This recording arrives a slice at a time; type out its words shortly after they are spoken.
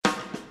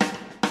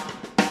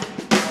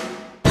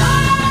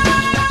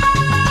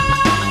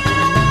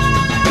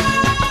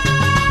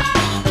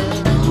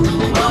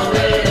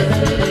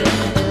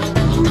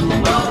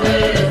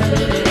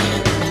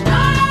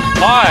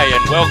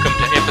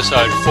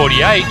episode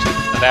 48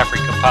 of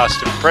Africa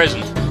Past and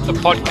Present, the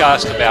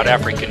podcast about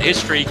African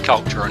history,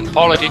 culture and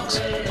politics.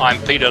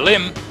 I'm Peter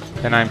Lim.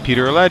 And I'm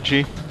Peter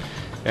Aledji.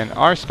 And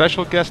our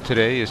special guest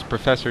today is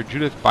Professor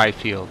Judith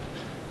Byfield,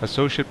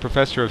 Associate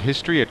Professor of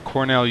History at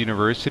Cornell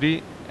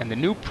University and the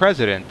new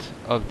President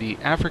of the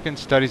African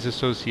Studies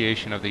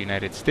Association of the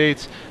United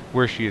States,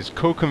 where she is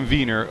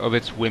co-convener of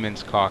its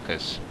Women's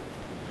Caucus.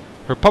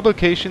 Her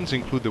publications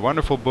include the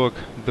wonderful book,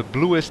 The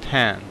Bluest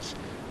Hands,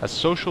 A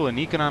Social and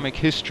Economic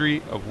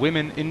History of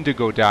Women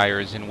Indigo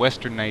Dyers in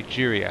Western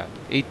Nigeria,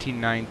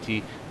 1890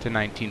 to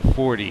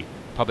 1940,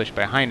 published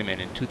by Heinemann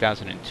in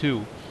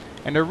 2002,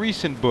 and a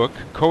recent book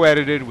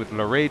co-edited with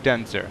Lorraine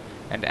Denzer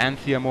and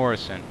Anthea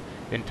Morrison,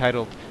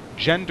 entitled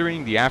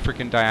Gendering the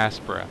African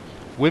Diaspora,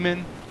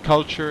 Women,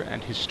 Culture,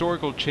 and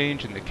Historical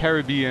Change in the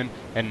Caribbean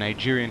and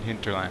Nigerian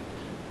Hinterland,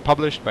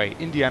 published by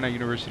Indiana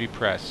University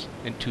Press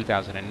in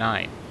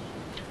 2009.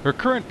 Her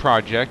current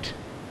project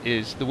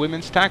is The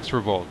Women's Tax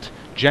Revolt,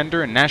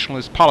 Gender and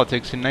Nationalist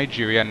Politics in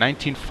Nigeria,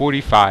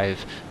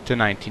 1945 to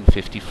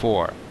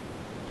 1954.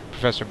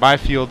 Professor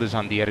Byfield is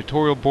on the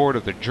editorial board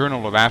of the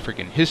Journal of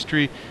African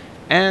History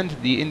and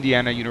the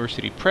Indiana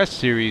University Press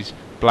series,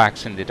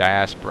 Blacks in the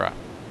Diaspora.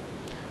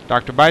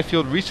 Dr.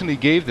 Byfield recently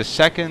gave the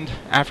second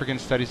African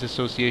Studies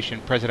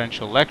Association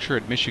presidential lecture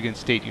at Michigan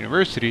State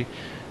University,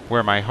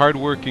 where my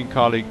hard-working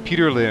colleague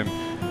Peter Lim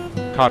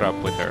caught up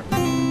with her.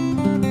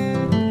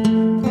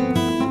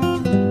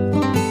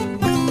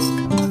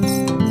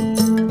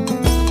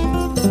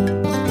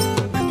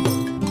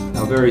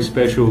 Our very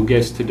special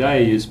guest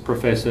today is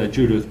Professor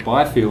Judith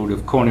Byfield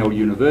of Cornell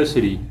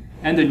University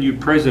and the new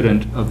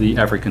President of the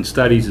African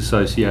Studies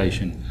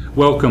Association.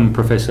 Welcome,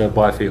 Professor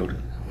Byfield.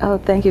 Oh,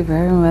 thank you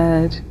very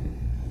much.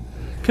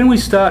 Can we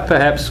start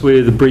perhaps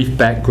with a brief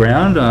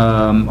background?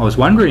 I was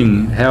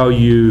wondering how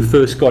you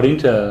first got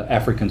into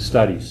African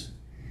studies.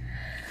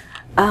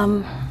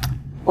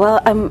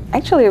 Well, I'm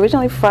actually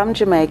originally from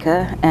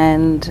Jamaica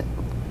and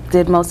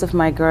did most of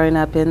my growing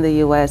up in the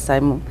U.S.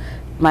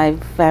 My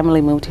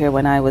family moved here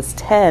when I was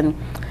 10,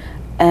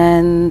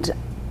 and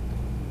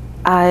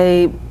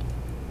my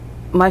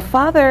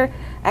father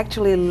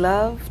actually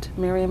loved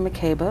Miriam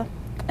Makeba,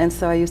 and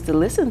so I used to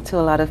listen to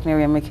a lot of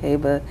Miriam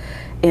Makeba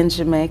in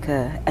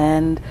Jamaica.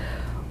 And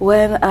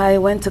when I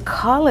went to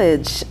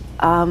college,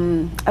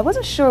 I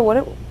wasn't sure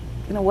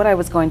what I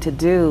was going to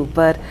do,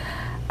 but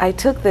I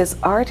took this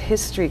art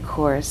history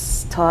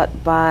course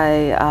taught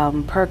by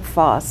Perk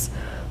Foss,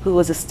 who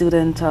was a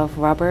student of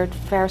Robert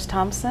Farris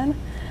Thompson,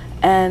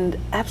 and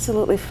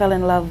absolutely fell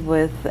in love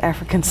with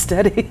African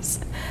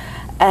studies.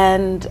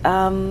 And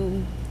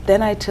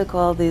then I took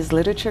all these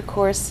literature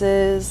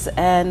courses,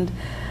 and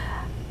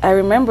I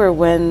remember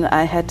when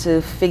I had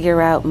to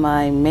figure out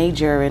my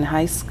major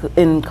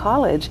in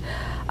college,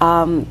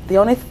 the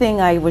only thing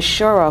I was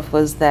sure of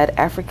was that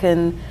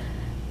African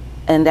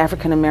and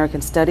African American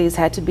studies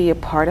had to be a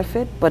part of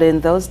it, but in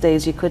those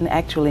days you couldn't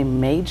actually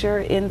major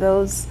in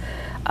those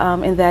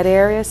in that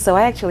area, so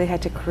I actually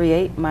had to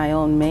create my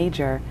own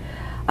major.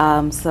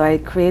 So I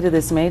created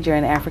this major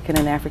in African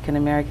and African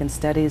American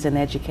studies and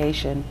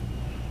education.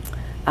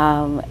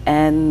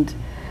 And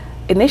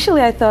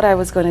initially I thought I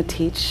was going to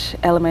teach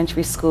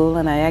elementary school,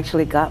 and I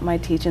actually got my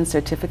teaching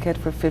certificate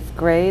for 5th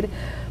grade,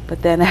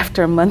 but then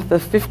after a month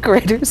of 5th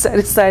graders I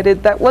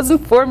decided that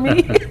wasn't for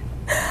me.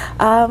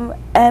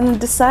 And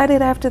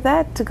decided after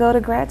that to go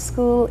to grad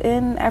school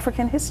in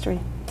African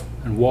history.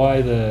 And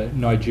why the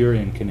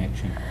Nigerian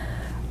connection?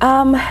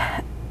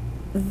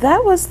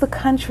 That was the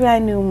country I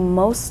knew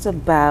most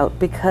about,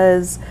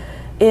 because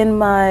in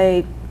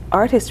my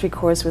art history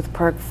course with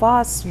Perk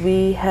Foss,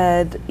 we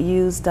had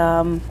used, we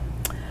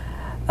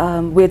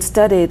had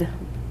studied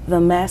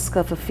the Masque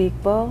of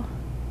Afikpo,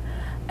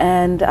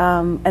 and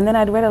then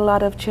I'd read a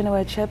lot of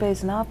Chinua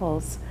Achebe's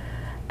novels,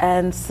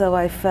 and so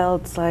I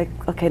felt like,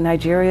 okay,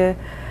 Nigeria,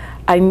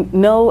 I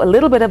know a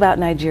little bit about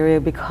Nigeria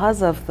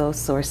because of those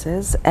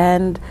sources,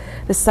 and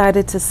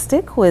decided to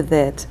stick with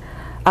it.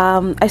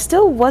 I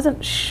still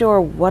wasn't sure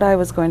what I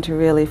was going to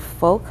really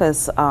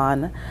focus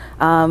on.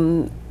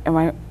 And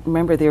I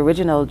remember the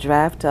original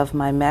draft of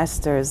my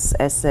master's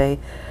essay,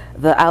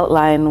 the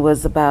outline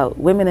was about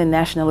women and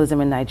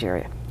nationalism in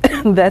Nigeria.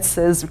 That's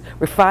as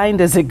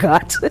refined as it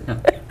got.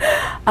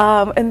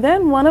 And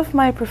then one of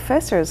my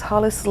professors,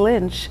 Hollis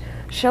Lynch,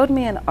 showed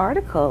me an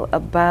article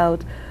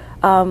about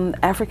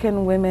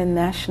African women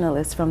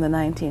nationalists from the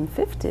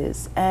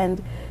 1950s.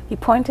 And he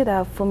pointed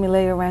out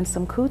Funmilayo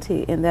Ransome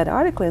Kuti in that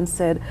article and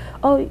said,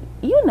 oh,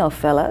 you know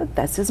fella,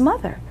 that's his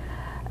mother.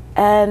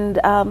 And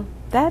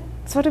that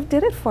sort of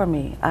did it for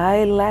me.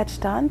 I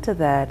latched on to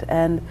that,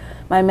 and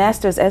my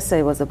master's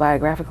essay was a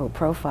biographical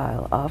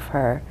profile of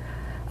her.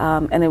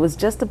 And it was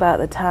just about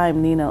the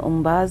time Nina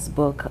Umba's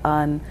book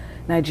on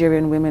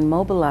Nigerian women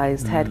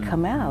mobilized had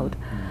come out.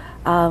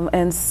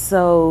 And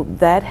so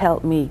that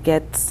helped me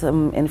get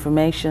some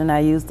information. I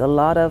used a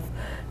lot of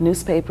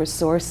newspaper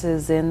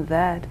sources in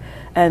that.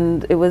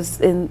 And it was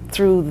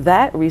through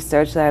that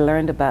research that I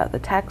learned about the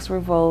tax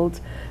revolt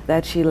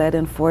that she led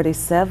in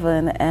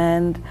 '47,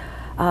 and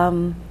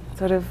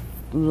sort of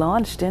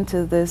launched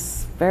into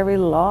this very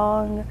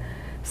long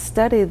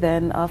study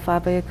then of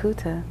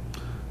Abeokuta.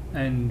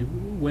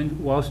 And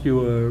whilst you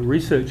were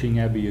researching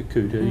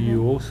Abeokuta,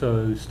 you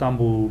also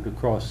stumbled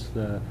across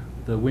the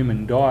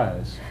women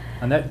dyers,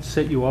 and that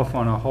set you off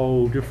on a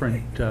whole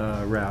different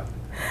route.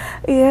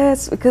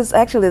 Yes, because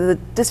actually the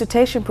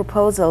dissertation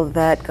proposal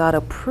that got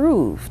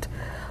approved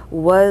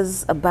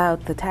was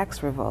about the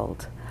tax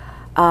revolt.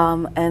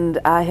 And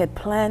I had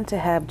planned to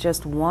have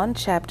just one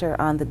chapter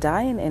on the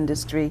dyeing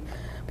industry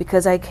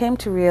because I came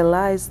to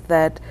realize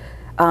that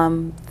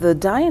the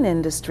dyeing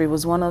industry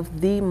was one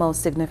of the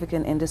most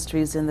significant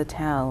industries in the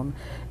town.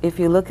 If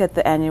you look at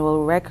the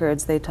annual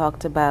records, they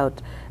talked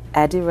about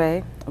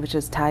adire, which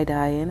is tie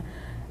dyeing,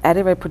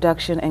 adire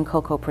production and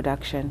cocoa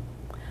production.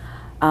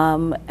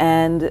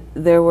 And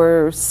there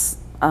were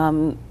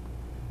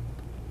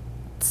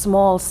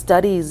small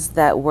studies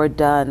that were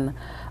done,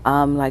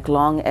 like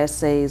long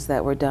essays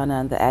that were done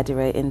on the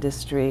adire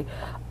industry.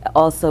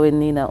 Also in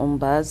Nina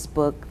Umba's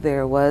book,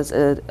 there was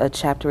a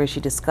chapter where she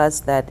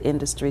discussed that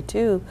industry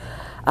too.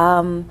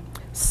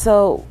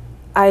 So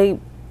I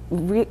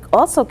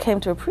also came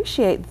to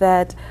appreciate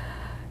that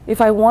if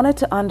I wanted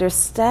to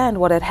understand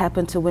what had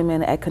happened to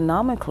women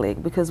economically,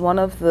 because one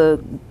of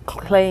the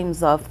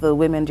claims of the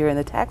women during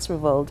the tax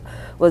revolt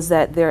was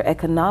that their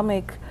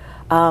economic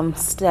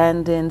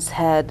standings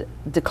had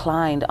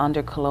declined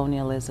under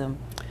colonialism.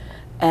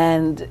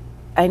 And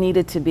I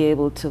needed to be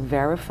able to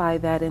verify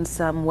that in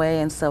some way,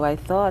 and so I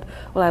thought,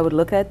 well, I would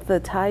look at the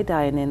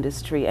tie-dyeing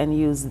industry and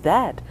use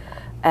that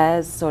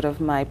as sort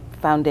of my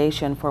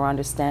foundation for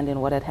understanding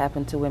what had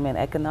happened to women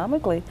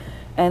economically.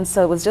 And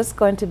so it was just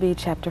going to be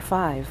chapter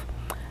 5.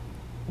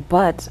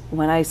 But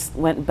when I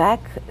went back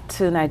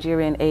to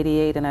Nigeria in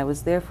 '88, and I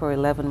was there for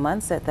 11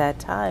 months at that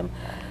time,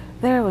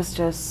 there was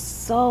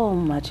just so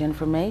much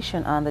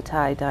information on the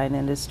tie-dyeing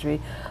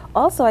industry.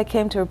 Also, I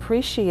came to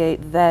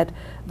appreciate that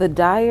the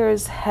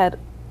dyers had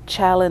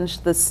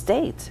challenged the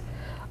state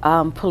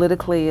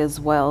politically as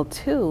well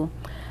too.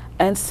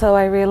 And so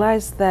I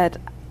realized that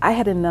I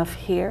had enough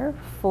here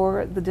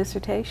for the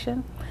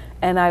dissertation,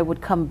 and I would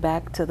come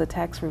back to the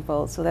tax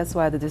revolt. So that's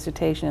why the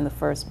dissertation in the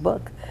first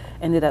book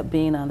ended up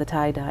being on the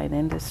tie-dyeing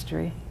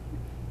industry.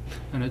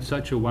 And it's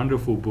such a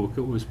wonderful book.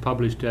 It was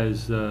published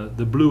as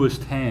The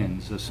Bluest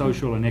Hands, a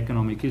social and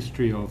economic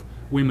history of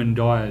women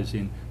dyers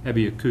in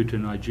Abeokuta,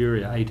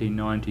 Nigeria,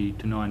 1890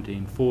 to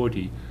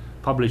 1940,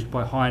 published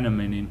by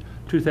Heinemann in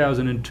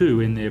 2002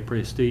 in their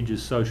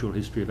prestigious Social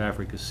History of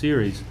Africa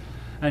series.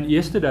 And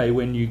yesterday,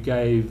 when you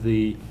gave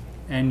the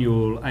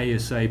annual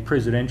ASA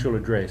presidential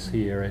address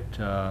here at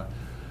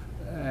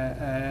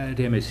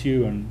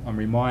MSU, and I'm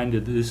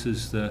reminded that this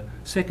is the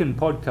second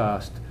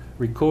podcast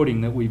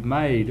recording that we've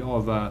made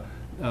of a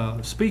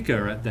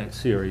speaker at that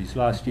series.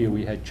 Last year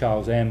we had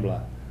Charles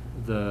Ambler,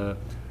 the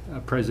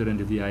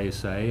president of the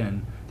ASA,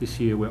 and this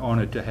year we're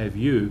honoured to have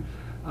you.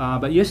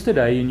 But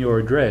yesterday in your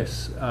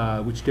address,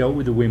 which dealt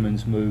with the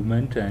women's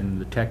movement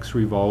and the tax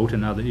revolt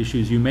and other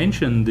issues, you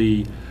mentioned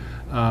the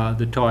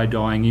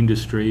tie-dyeing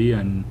industry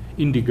and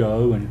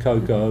indigo and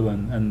cocoa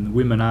and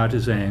women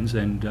artisans,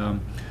 and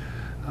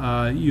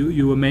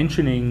you were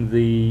mentioning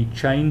the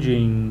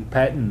changing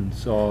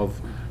patterns of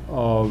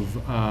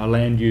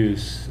land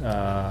use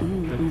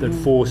that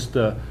forced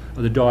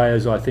the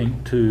dyers, I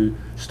think, to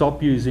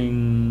stop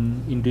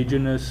using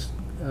indigenous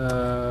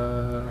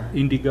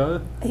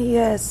indigo.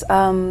 Yes,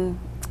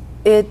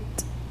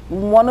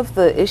 one of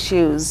the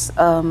issues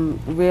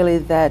really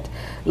that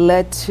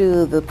led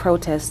to the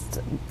protests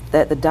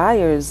that the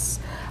dyers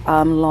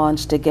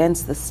launched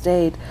against the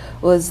state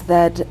was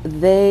that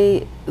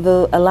the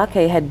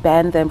Alake had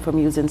banned them from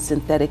using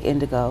synthetic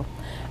indigo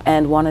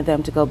and wanted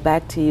them to go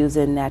back to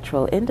using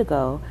natural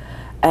indigo.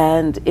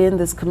 And in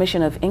this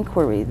commission of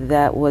inquiry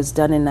that was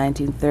done in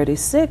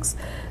 1936,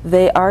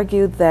 they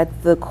argued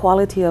that the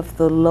quality of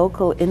the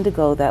local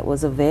indigo that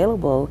was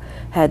available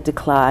had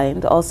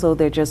declined. Also,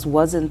 there just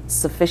wasn't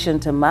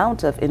sufficient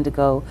amount of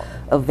indigo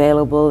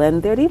available,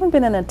 and there had even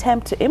been an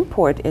attempt to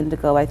import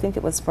indigo. I think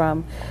it was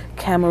from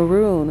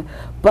Cameroon.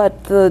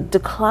 But the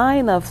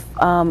decline of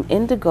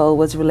indigo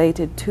was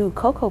related to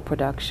cocoa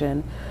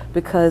production,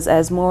 because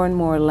as more and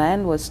more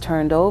land was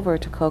turned over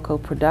to cocoa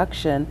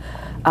production,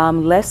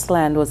 less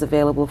land was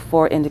available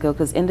for indigo,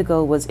 because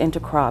indigo was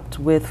intercropped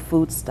with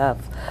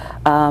foodstuff.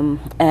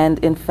 And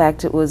in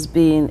fact, it was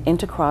being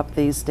intercropped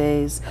these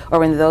days,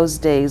 or in those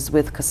days,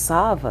 with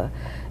cassava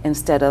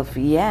instead of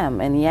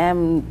yam. And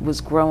yam was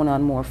grown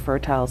on more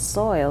fertile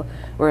soil,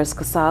 whereas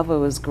cassava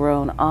was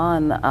grown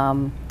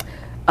on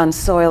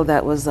soil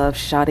that was of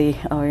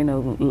shoddy,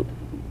 or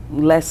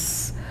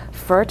less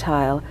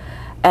fertile.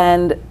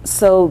 And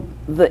so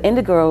the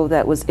indigo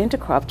that was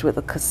intercropped with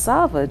the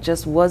cassava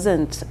just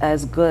wasn't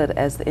as good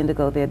as the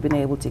indigo they had been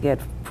able to get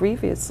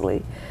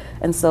previously.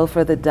 And so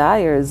for the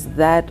dyers,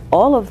 that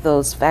all of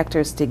those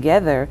factors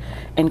together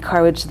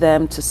encouraged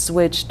them to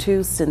switch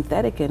to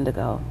synthetic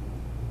indigo.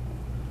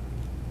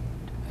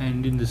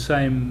 And in the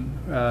same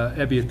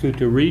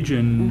Abeokuta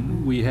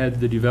region, we had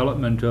the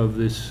development of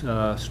this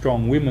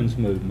strong women's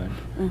movement,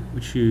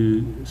 which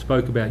you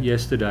spoke about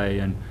yesterday.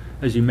 And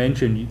as you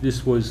mentioned,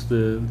 this was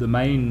the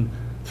main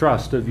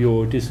thrust of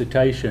your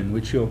dissertation,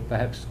 which you're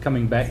perhaps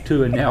coming back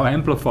to and now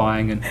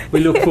amplifying. And we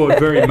look forward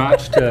very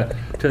much to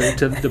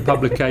the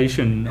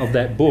publication of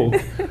that book.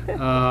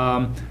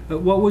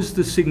 What was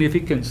the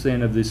significance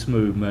then of this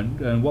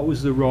movement, and what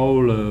was the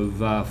role of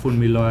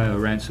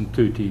Funmiloa Ransom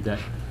Kuti, that,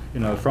 you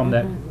know, from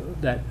that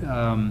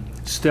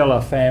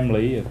stellar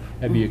family of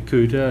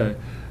Abeokuta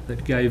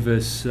that gave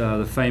us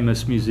the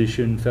famous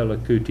musician Fela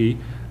Kuti?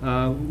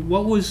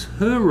 What was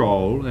her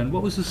role, and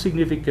what was the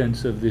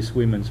significance of this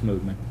women's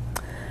movement?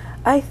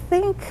 I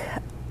think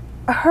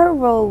her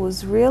role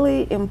was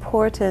really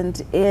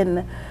important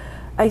in,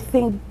 I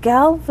think,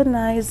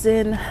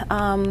 galvanizing,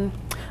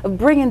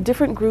 bringing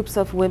different groups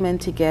of women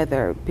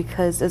together,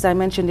 because as I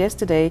mentioned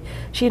yesterday,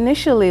 she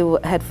initially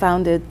had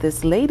founded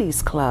this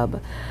ladies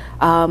club,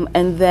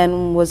 and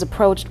then was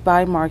approached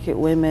by market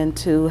women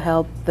to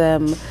help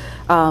them,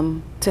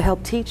 to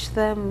help teach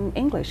them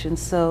English. And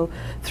so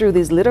through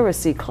these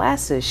literacy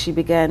classes, she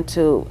began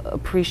to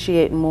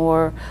appreciate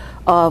more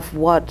of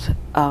what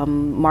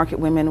market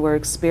women were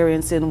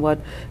experiencing, what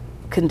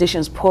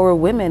conditions poorer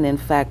women in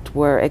fact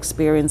were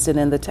experiencing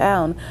in the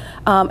town.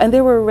 And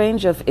there were a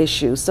range of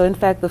issues. So in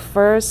fact, the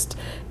first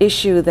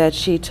issue that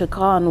she took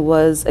on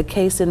was a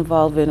case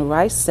involving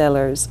rice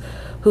sellers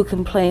who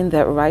complained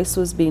that rice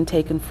was being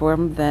taken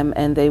from them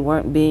and they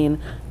weren't being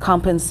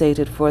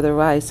compensated for the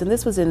rice. And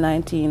this was in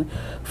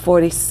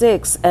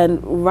 1946,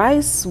 and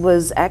rice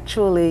was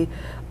actually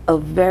a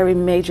very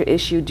major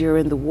issue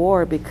during the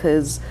war,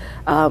 because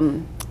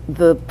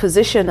the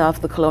position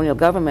of the colonial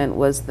government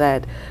was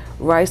that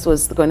rice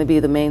was going to be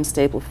the main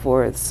staple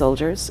for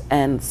soldiers,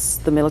 and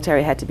the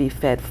military had to be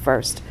fed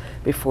first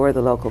before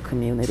the local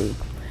community.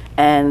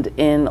 And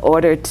in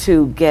order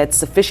to get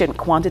sufficient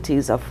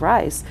quantities of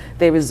rice,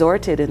 they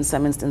resorted in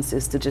some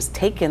instances to just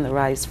taking the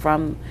rice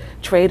from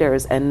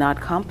traders and not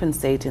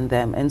compensating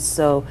them. And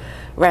so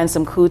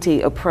Ransom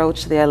Kuti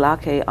approached the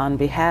Alake on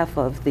behalf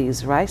of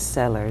these rice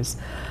sellers.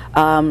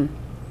 And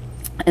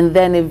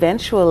then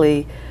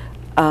eventually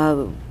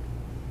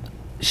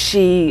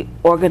she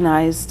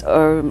organized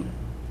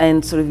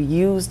and sort of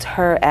used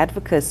her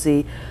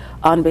advocacy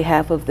on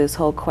behalf of this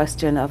whole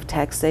question of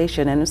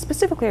taxation, and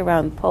specifically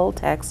around poll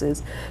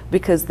taxes,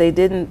 because they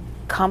didn't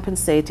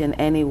compensate in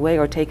any way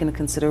or take into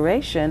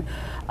consideration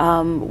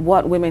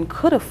what women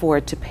could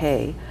afford to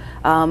pay.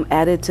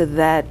 Added to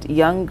that,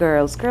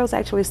 girls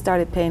actually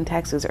started paying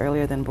taxes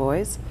earlier than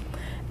boys,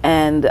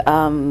 and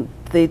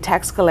the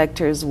tax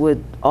collectors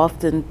would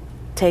often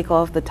take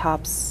off the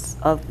tops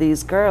of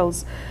these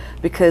girls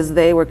because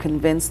they were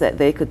convinced that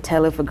they could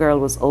tell if a girl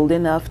was old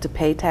enough to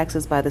pay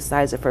taxes by the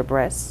size of her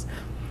breasts.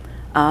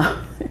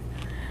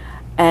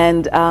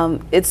 And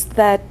it's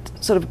that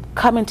sort of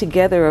coming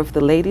together of the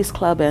Ladies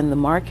Club and the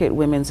Market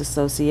Women's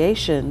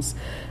Associations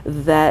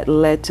that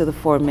led to the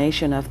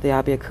formation of the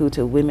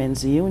Abeokuta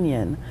Women's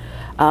Union.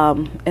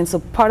 And so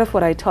part of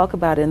what I talk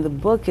about in the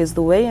book is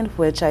the way in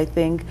which I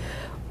think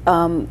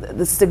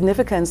the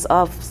significance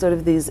of sort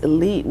of these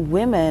elite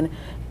women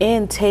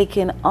in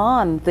taking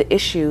on the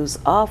issues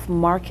of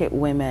market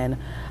women.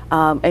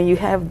 And you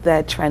have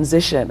that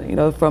transition, you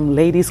know, from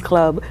Ladies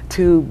Club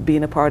to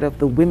being a part of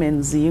the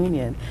Women's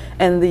Union.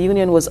 And the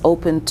union was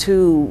open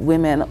to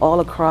women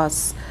all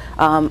across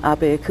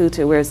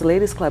Abeokuta, whereas the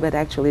Ladies Club had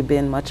actually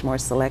been much more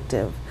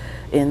selective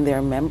in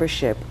their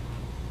membership.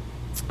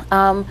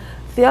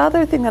 The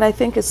other thing that I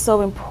think is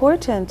so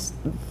important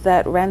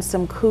that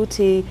Ransom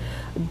Kuti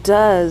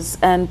does,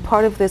 and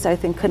part of this I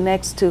think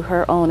connects to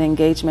her own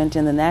engagement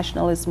in the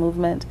nationalist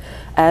movement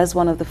as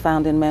one of the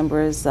founding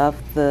members of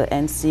the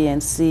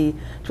NCNC,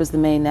 which was the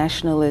main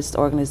nationalist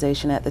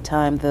organization at the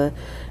time, the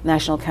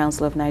National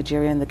Council of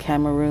Nigeria and the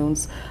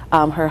Cameroons.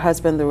 Her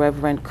husband, the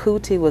Reverend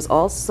Kuti, was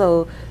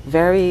also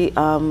very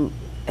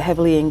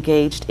heavily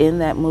engaged in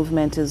that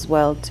movement as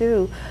well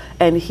too,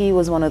 and he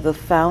was one of the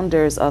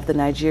founders of the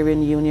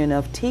Nigerian Union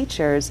of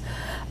Teachers.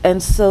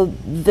 And so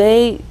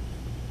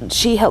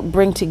she helped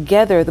bring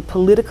together the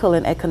political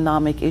and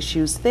economic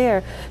issues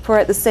there, for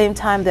at the same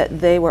time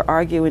that they were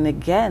arguing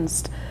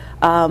against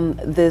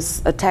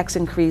this tax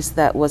increase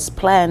that was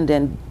planned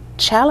and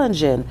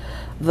challenging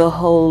the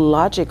whole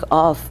logic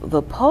of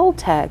the poll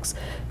tax.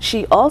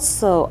 She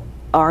also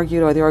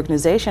argued, or the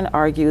organization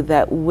argued,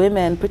 that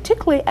women,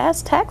 particularly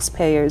as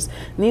taxpayers,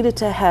 needed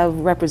to have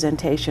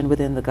representation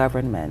within the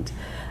government.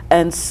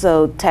 And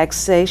so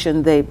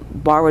taxation, they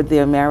borrowed the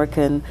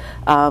American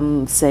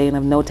saying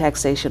of no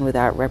taxation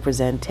without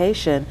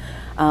representation,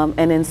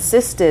 and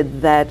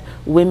insisted that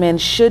women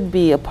should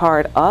be a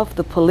part of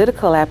the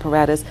political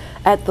apparatus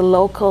at the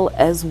local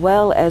as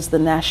well as the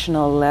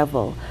national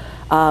level.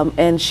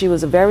 And she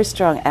was a very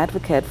strong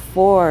advocate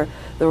for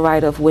the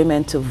right of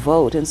women to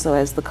vote. And so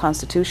as the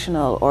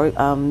constitutional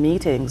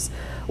meetings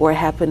were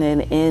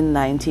happening in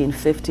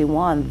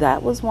 1951,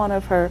 that was one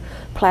of her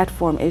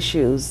platform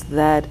issues,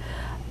 that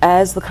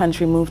as the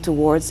country moved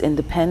towards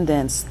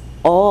independence,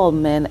 all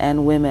men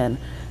and women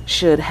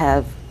should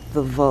have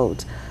the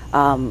vote.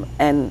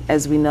 And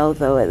as we know,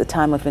 though, at the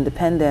time of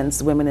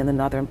independence, women in the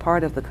northern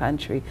part of the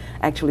country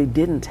actually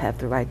didn't have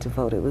the right to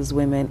vote. It was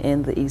women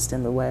in the east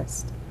and the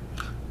west.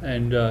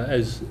 And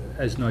as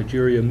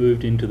Nigeria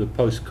moved into the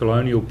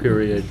post-colonial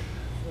period,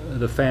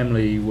 the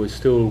family was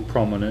still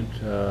prominent,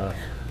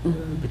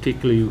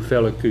 particularly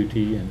Fela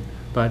Kuti,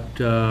 but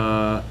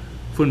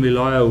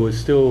Funmilayo was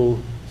still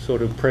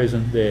sort of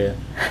present there.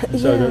 And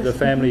so Yes. the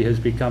family has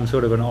become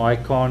sort of an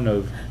icon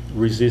of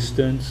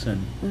resistance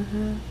and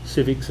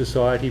civic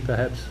society,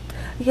 perhaps.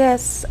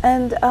 Yes,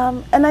 and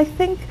I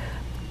think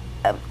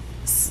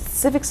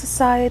civic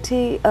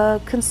society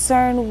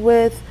concerned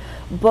with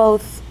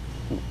both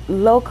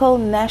local,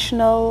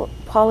 national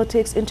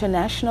politics,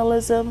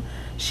 internationalism.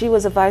 She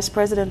was a vice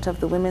president of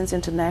the Women's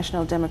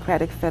International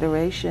Democratic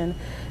Federation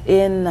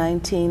in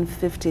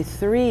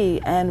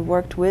 1953 and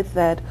worked with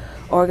that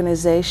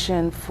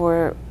organization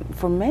for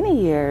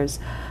many years,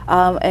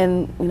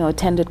 and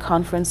attended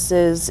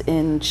conferences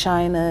in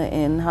China,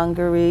 in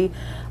Hungary,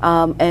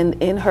 and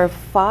in her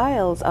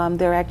files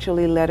there are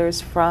actually letters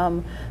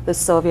from the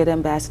Soviet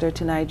ambassador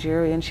to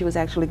Nigeria, and she was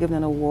actually given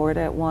an award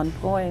at one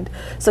point.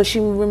 So she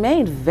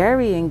remained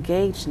very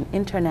engaged in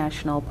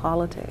international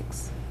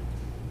politics.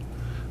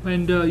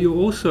 And you're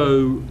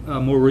also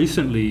more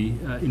recently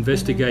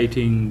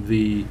investigating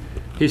the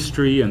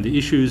history and the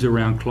issues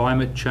around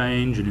climate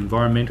change and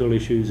environmental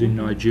issues in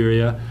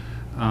Nigeria,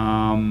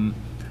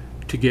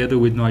 together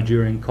with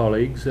Nigerian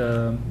colleagues.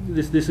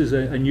 This is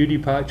a new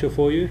departure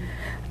for you?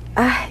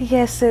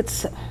 Yes,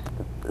 it's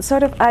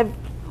sort of, I've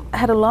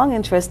had a long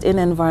interest in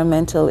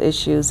environmental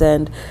issues,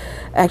 and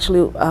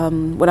actually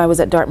when I was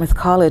at Dartmouth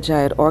College,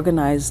 I had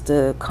organized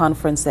a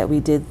conference that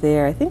we did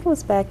there. I think it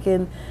was back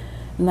in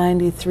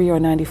 93 or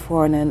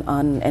 94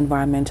 on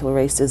environmental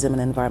racism and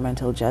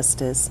environmental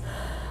justice.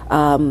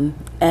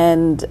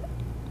 And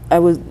I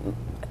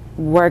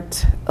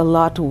worked a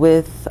lot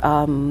with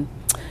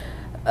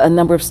a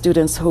number of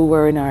students who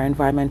were in our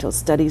environmental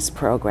studies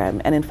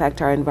program. And in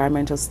fact, our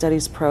environmental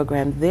studies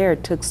program there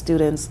took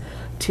students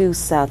to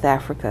South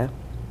Africa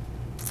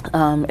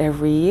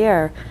every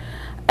year.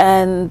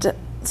 And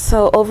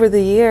so over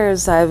the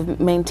years, I've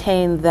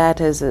maintained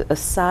that as a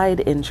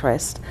side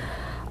interest.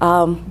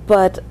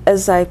 But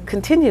as I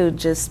continued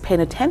just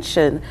paying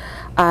attention,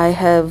 I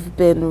have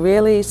been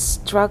really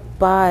struck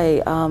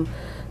by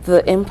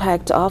the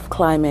impact of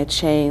climate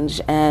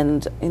change,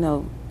 and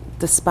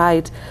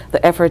despite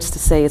the efforts to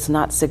say it's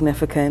not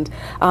significant,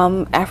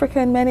 Africa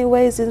in many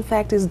ways, in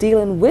fact, is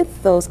dealing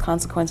with those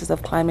consequences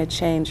of climate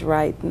change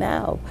right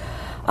now.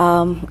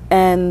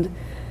 And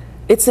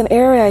it's an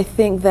area, I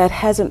think, that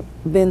hasn't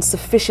been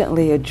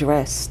sufficiently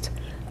addressed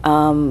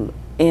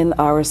in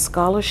our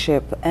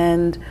scholarship.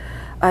 And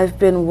I've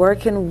been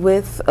working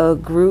with a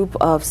group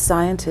of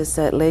scientists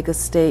at Lagos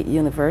State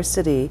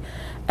University,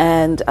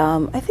 and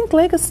I think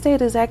Lagos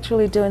State is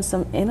actually doing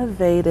some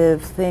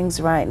innovative things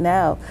right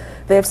now.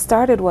 They've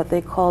started what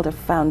they called a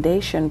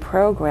foundation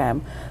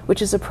program,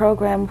 which is a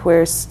program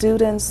where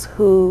students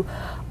who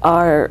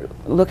are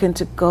looking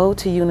to go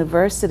to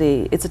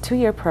university, it's a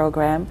 2-year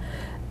program.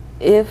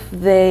 If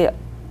they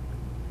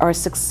are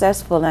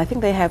successful, and I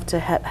think they have to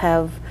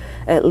have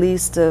at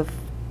least a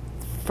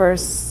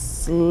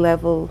first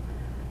level,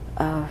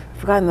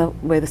 forgotten the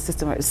way the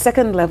system works,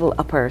 second level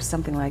upper,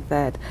 something like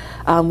that,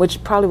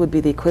 which probably would be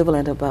the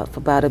equivalent of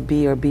about a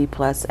B or B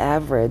plus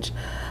average.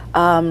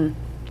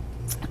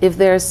 If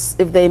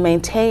they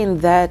maintain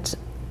that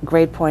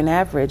grade point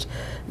average,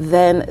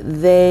 then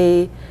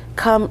they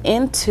come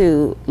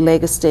into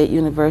Lagos State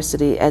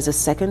University as a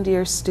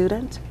second-year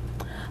student,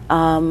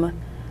 and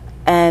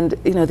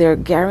they're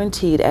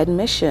guaranteed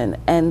admission.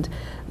 And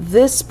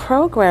this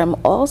program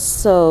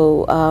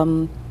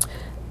also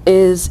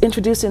is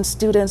introducing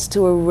students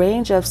to a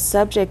range of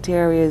subject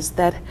areas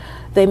that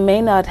they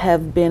may not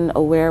have been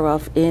aware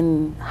of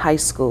in high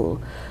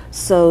school.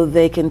 So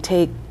they can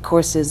take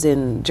courses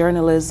in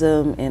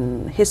journalism,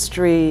 in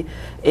history,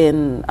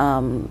 in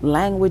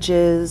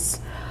languages,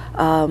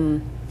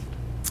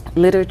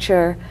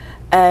 literature,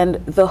 and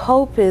the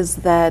hope is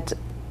that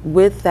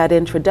with that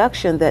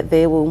introduction that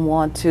they will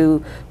want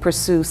to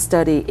pursue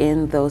study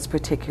in those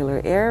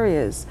particular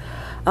areas.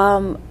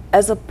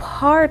 As a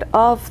part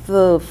of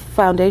the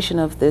foundation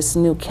of this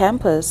new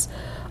campus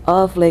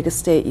of Lagos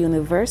State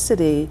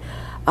University,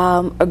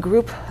 a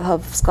group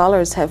of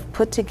scholars have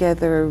put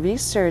together a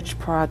research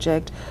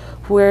project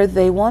where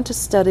they want to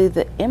study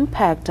the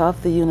impact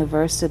of the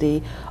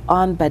university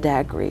on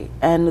Badagry.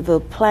 And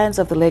the plans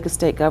of the Lagos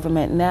State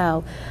government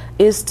now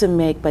is to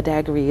make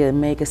Badagry a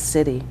mega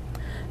city.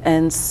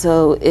 And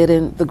so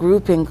the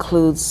group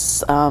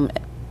includes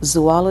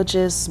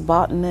zoologists,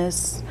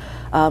 botanists,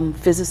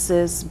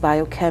 physicists,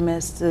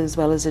 biochemists, as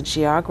well as a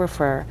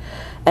geographer.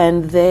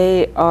 And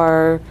they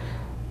are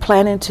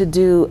planning to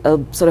do a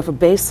sort of a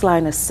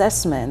baseline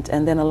assessment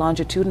and then a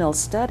longitudinal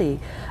study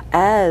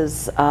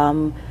as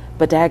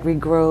Badagry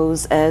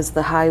grows, as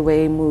the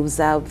highway moves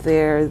out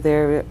there.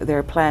 There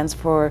are plans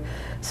for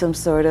some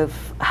sort of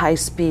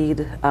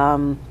high-speed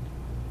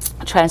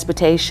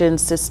transportation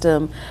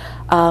system.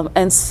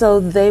 And so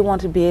they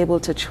want to be able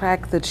to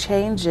track the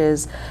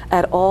changes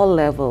at all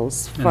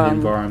levels And from the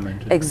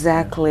environment.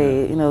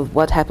 exactly, you know,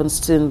 what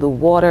happens to the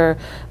water,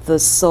 the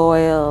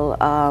soil,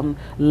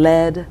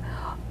 lead,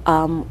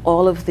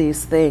 all of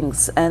these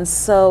things. And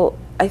so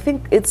I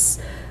think it's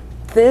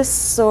this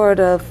sort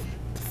of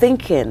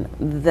thinking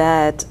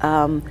that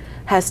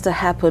has to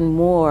happen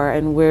more,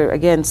 and we're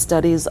again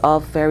studies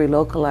of very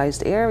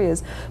localized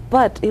areas,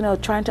 but you know,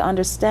 trying to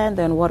understand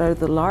then what are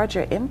the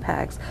larger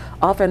impacts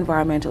of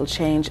environmental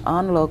change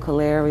on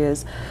local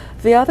areas.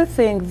 The other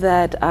thing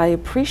that I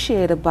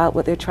appreciate about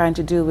what they're trying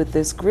to do with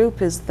this group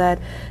is that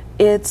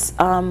it's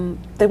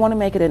they want to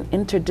make it an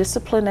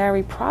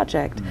interdisciplinary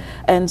project,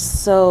 and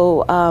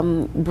so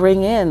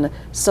bring in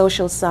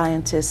social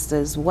scientists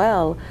as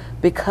well,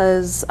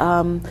 because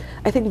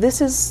I think this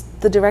is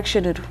the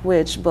direction in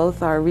which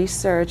both our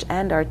research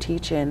and our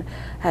teaching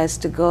has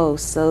to go,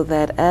 so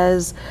that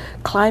as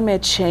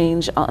climate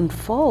change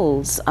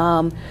unfolds,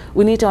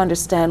 we need to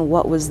understand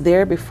what was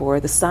there before,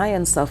 the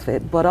science of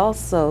it, but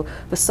also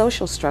the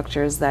social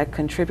structures that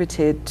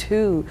contributed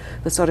to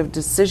the sort of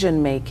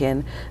decision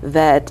making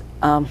that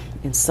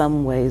in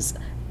some ways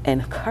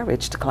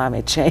encouraged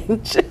climate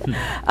change.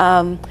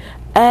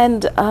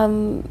 And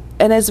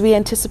as we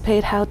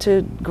anticipate how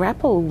to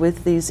grapple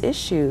with these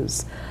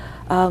issues.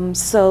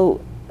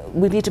 So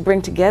we need to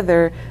bring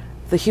together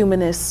the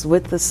humanists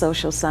with the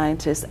social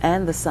scientists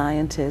and the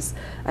scientists,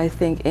 I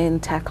think, in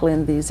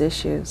tackling these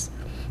issues.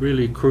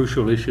 Really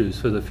crucial issues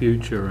for the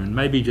future. And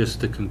maybe just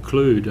to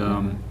conclude,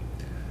 the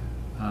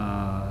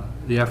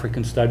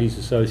African Studies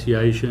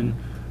Association,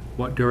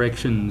 what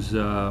directions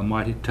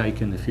might it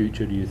take in the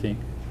future, do you think?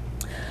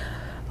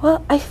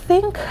 Well, I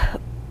think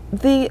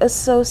the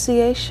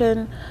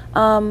association,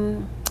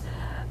 and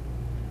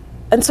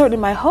certainly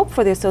my hope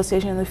for the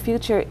association in the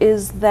future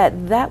is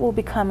that that will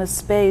become a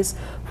space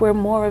where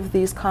more of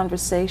these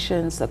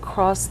conversations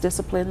across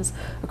disciplines,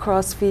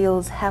 across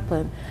fields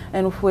happen,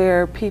 and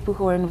where people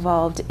who are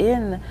involved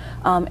in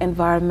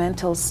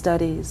environmental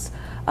studies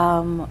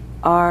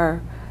are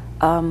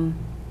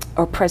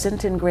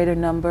present in greater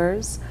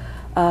numbers,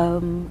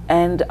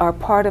 and are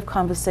part of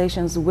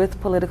conversations with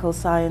political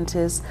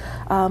scientists,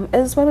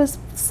 as well as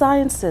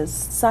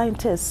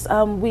scientists.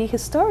 We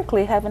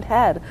historically haven't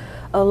had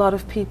a lot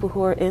of people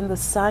who are in the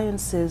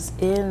sciences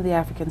in the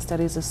African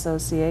Studies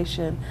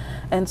Association.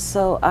 And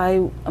so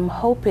I am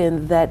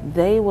hoping that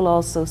they will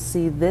also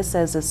see this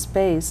as a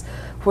space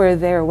where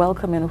they're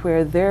welcome and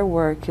where their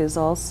work is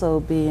also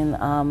being,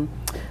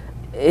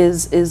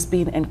 is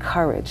being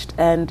encouraged.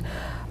 And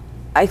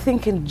I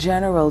think in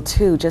general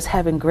too, just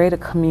having greater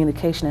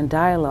communication and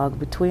dialogue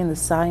between the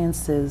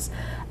sciences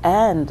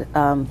and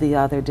the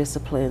other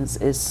disciplines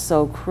is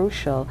so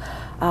crucial.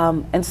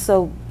 And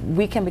so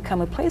we can become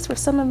a place where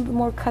some of the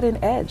more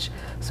cutting edge,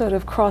 sort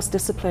of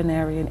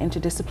cross-disciplinary and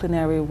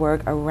interdisciplinary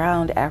work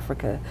around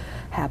Africa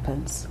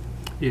happens.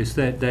 Yes,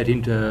 that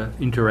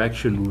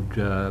interaction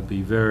would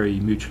be very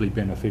mutually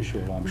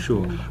beneficial, I'm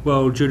sure.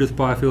 Well, Judith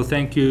Byfield,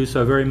 thank you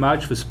so very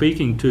much for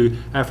speaking to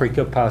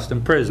Africa Past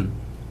and Present.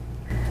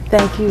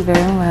 Thank you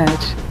very much.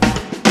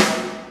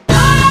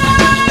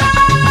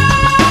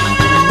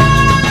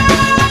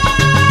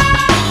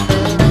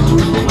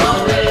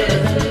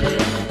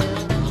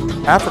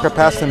 Africa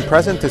Past and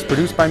Present is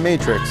produced by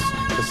Matrix,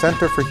 the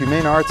Center for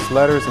Humane Arts,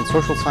 Letters, and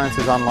Social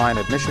Sciences Online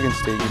at Michigan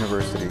State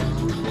University.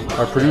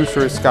 Our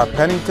producer is Scott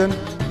Pennington.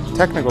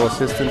 Technical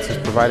assistance is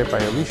provided by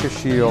Alicia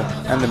Scheel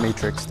and the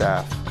Matrix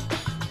staff.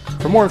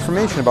 For more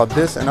information about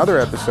this and other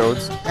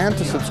episodes, and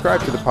to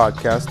subscribe to the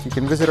podcast, you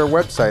can visit our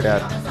website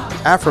at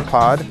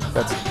Afripod,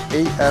 that's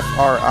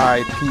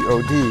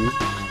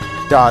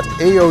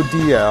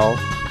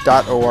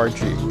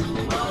afripod.aodl.org.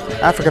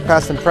 Africa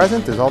Past and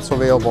Present is also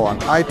available on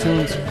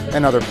iTunes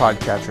and other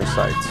podcatcher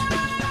sites.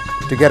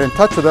 To get in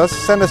touch with us,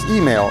 send us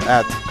email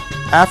at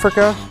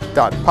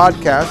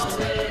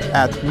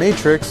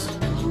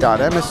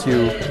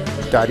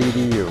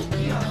africa.podcast@matrix.msu.edu.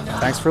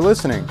 Thanks for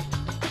listening.